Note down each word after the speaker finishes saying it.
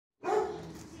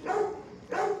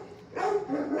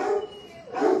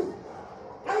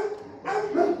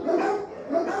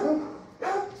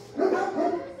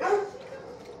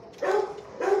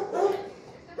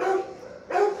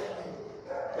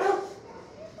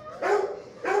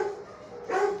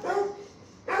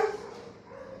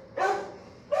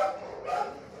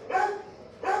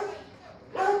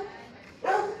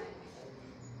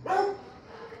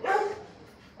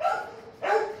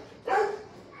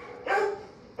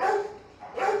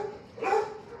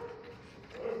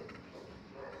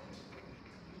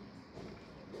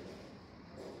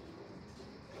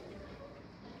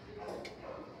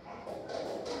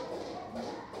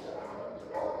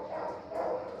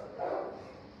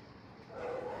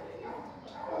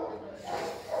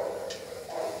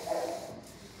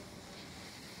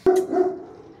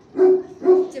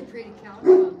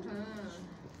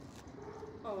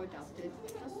adopted.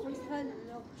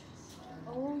 Hello.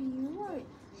 Oh, you are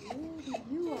beautiful.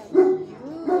 You are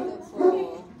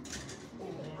beautiful.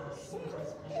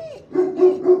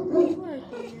 You are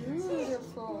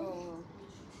beautiful.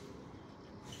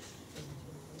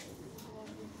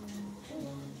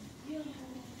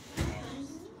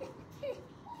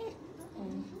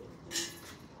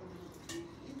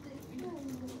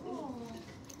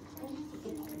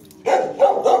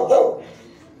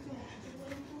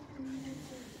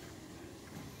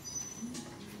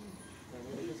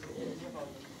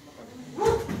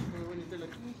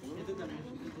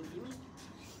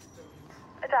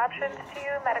 Adoptions to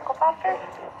medical fosters.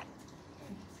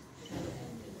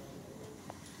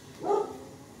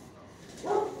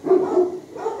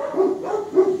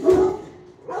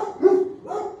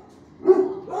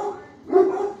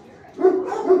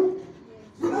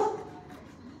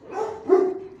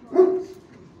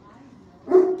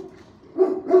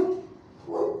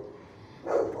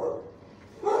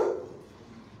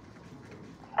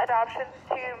 Adoptions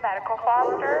to medical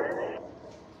fosters.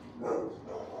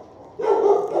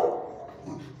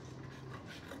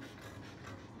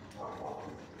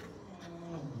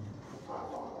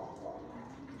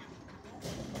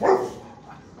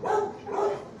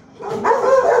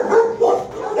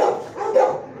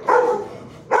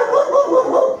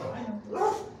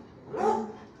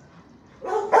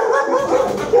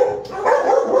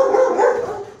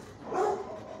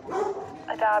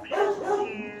 Adoptions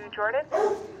to Jordan.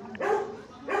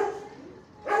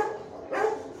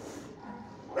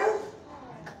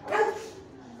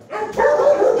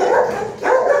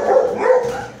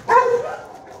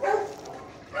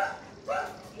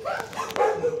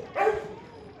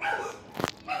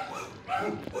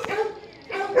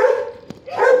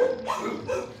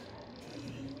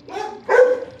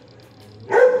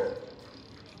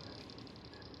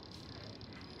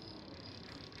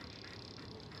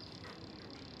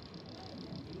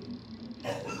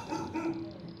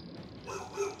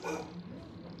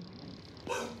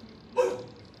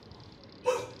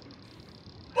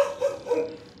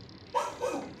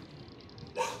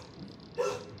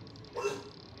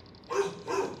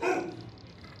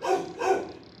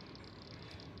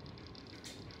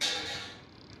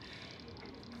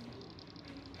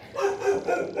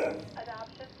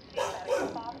 Adoptions to medical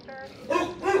fosters.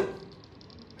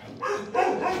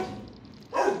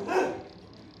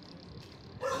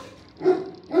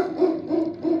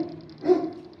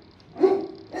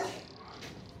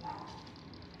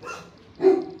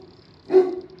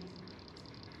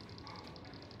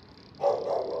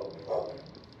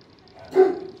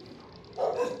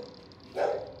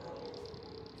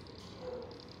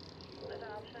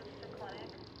 Adoptions to clinic.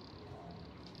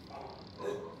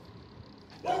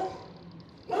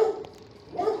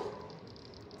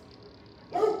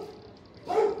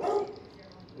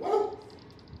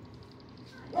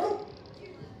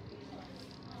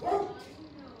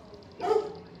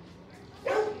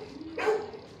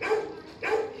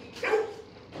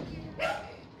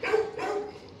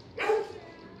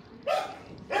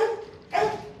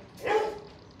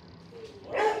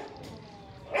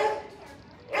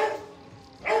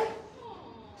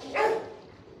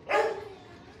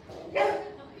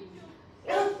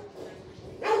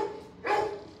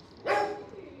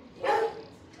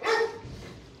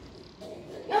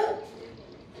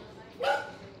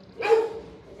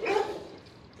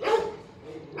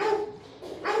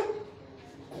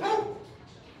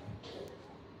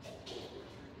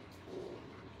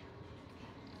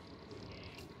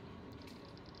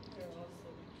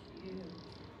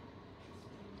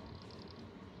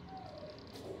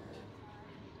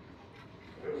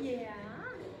 Yeah.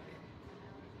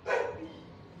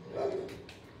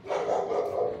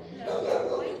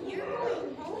 You're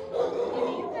going home.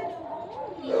 You gotta go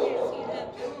home. Yes, you have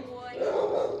to, boy.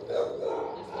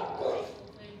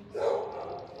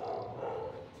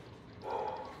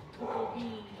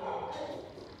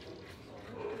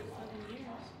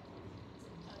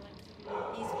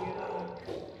 He's beautiful.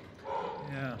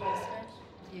 Yeah.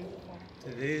 Beautiful.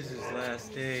 Today's his last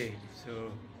day,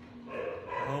 so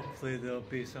hopefully there'll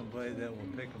be somebody that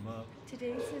will pick him up.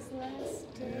 Today's his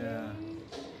last day. Yeah.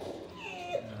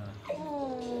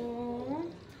 Oh,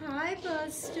 hi,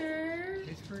 Buster.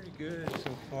 He's pretty good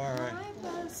so far. Hi,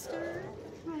 Buster.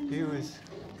 He was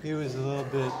a little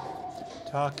bit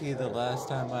talky the last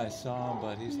time I saw him,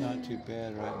 but he's not too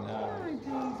bad right now. Hi, baby.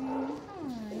 Hi.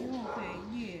 Okay.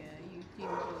 Yeah, you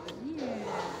feel good. Yeah.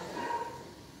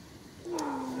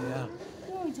 Yeah.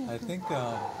 I think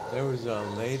there was a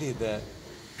lady that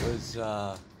was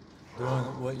doing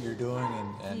what you're doing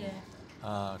and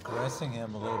caressing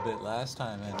him a little bit last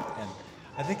time,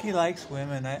 and I think he likes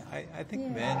women. I think Yeah.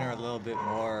 men are a little bit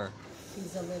more.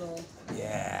 He's a little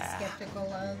Yeah. skeptical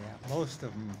of. Yeah, most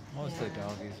of the Yeah.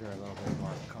 doggies are a little bit more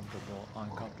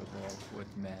uncomfortable with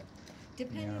men.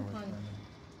 Depending Yeah, with upon women.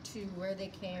 to where they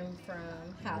came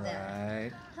from, how that.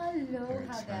 Right. Hello, Very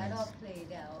how that nice. all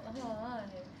played out. Hi.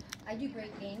 I do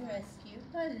Great Dane Rescue.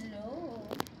 Hello.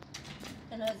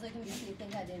 And I was looking to see if they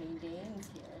had any Danes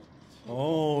here.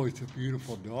 Oh, it's a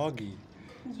beautiful doggie.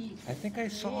 He's I think I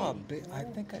saw a great.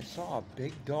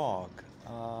 big dog.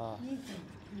 He's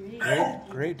great.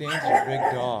 Great Danes are big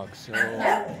dogs, so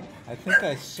I think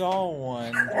I saw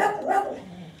one.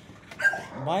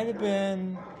 Might have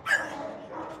been.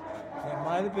 It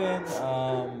might have been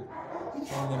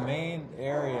in the main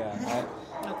area.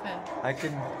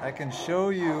 Okay. I can show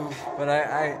you, but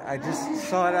I just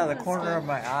saw it out of the corner of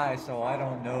my eye, so I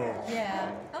don't know.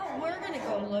 Yeah. Oh, we're gonna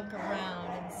go look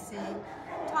around and see.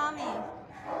 Tommy,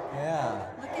 Yeah,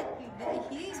 look at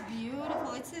he's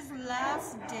beautiful. It's his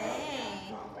last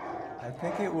day. I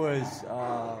think it was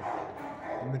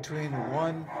in between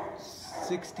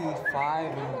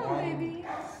 165 and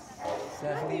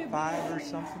 175 or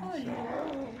something. So. Oh yeah.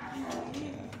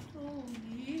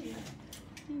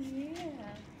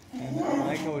 And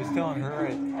like I was telling her,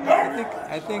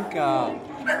 I think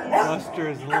Buster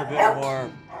is a little bit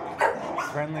more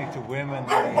friendly to women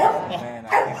than he is to men. I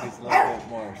think he's a little bit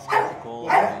more skeptical.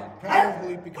 And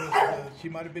Probably because she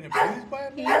might have been abused by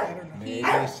a man. I don't know.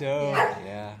 maybe so.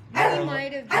 Yeah. He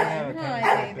might have been.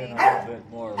 Hi, Been baby. a little bit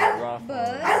more rough.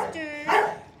 Buster.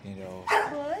 You know.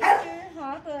 Buster.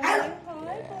 Hi, Buster.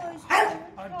 Hi, Buster.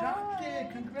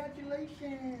 Adopted.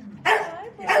 Congratulations. Hi,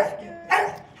 Buster.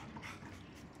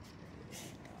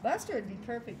 Buster would be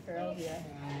perfect for Elvia.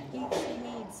 He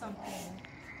needs something.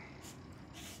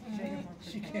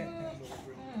 She can't handle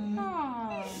it.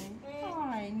 Hi.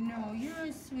 Hi. No, you're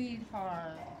a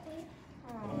sweetheart.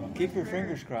 Keep your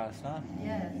fingers crossed, huh?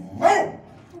 Yes.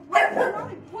 What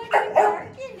are you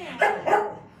barking at?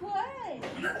 What?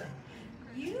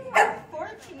 You are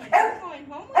fortunate. You're going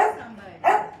home with somebody.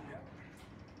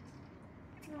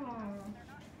 Oh,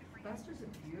 Buster's a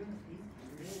beautiful. He's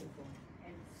beautiful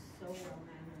and so well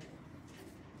mannered.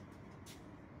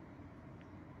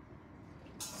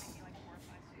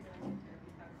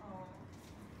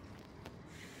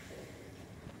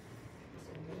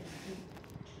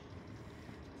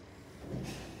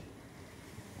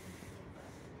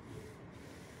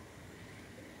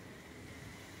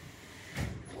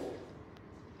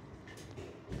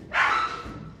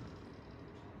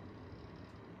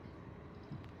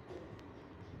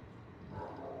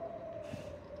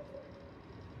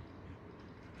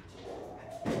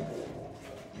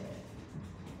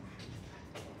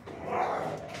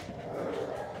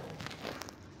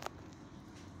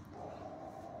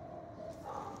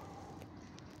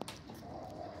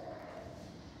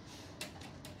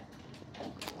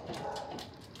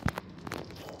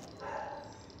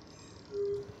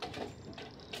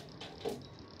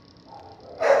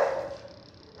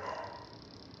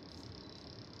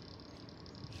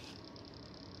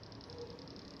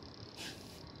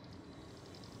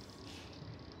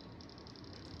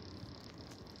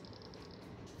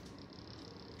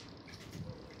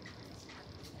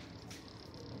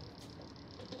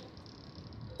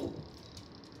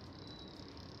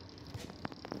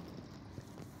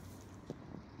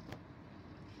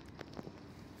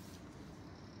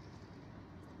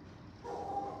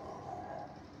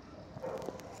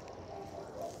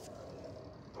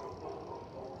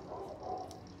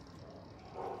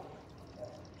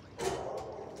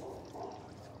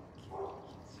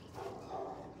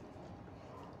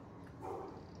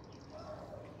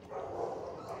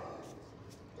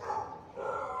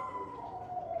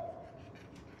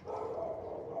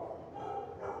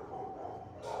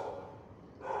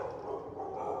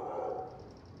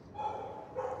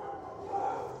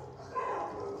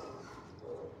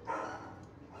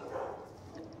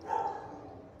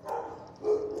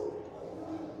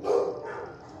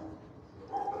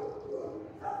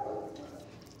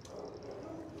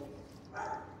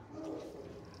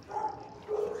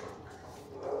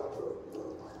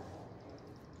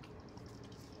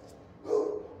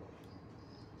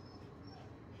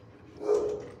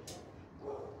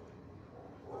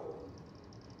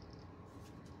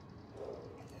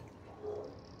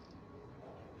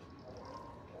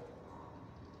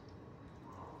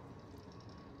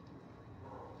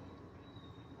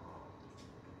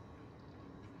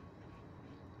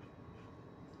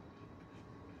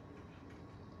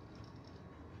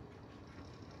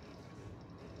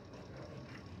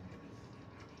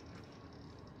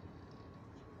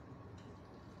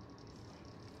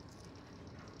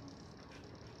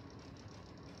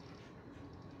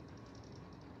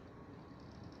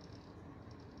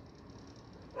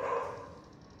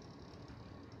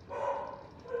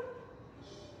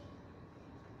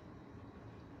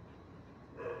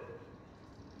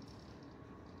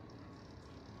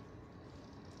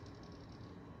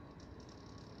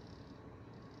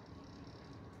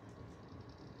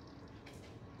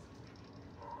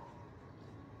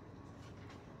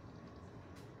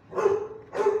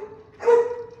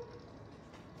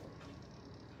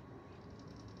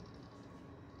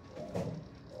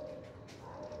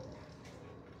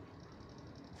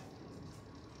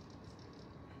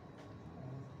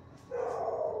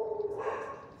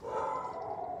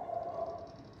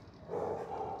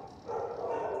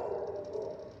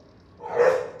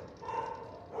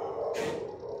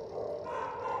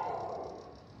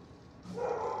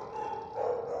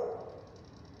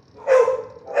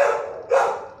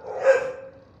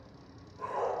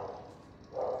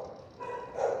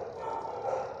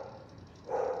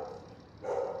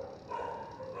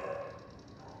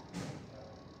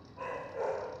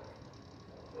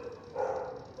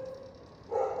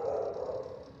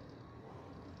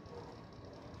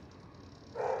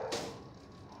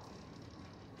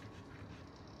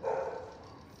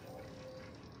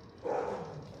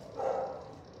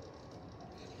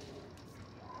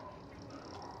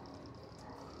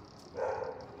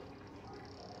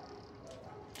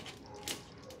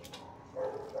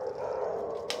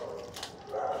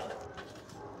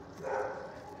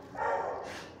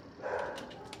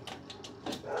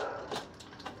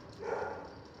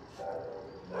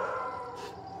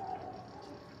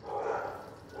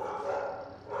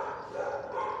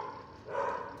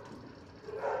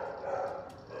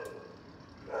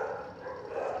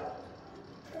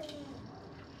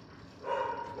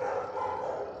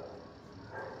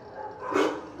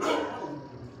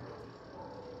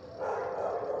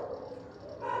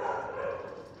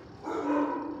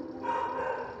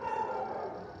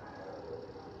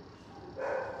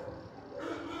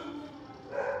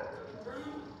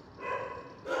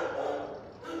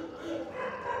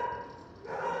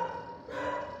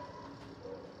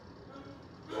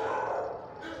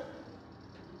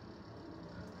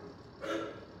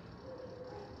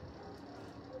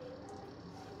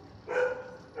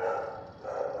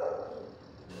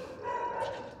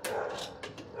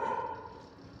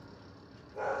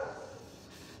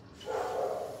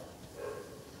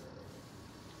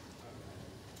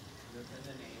 in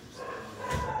the names. The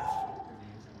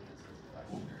names and this is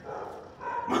question.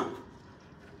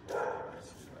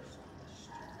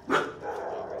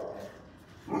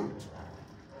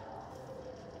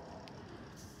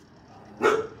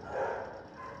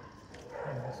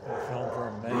 I'm just gonna film for a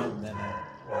minute and then I'm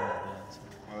all done. So.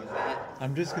 What was that?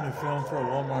 I'm just gonna film for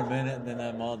one more minute and then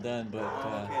I'm all done. But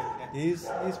he's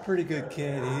a pretty good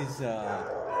kid.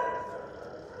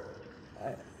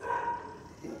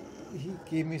 He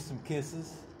gave me some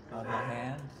kisses on my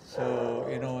hand, so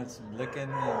you know, and some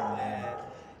licking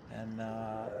and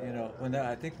you know,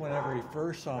 I think whenever he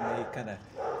first saw me, he kind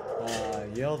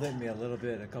of yelled at me a little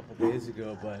bit a couple days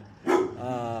ago, but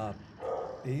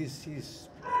he seems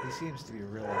to be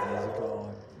really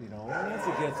easygoing. You know, once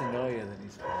he gets to know you, then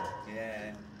he's fine.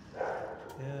 Yeah.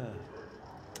 Yeah.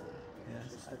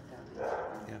 Yes.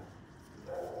 Yeah.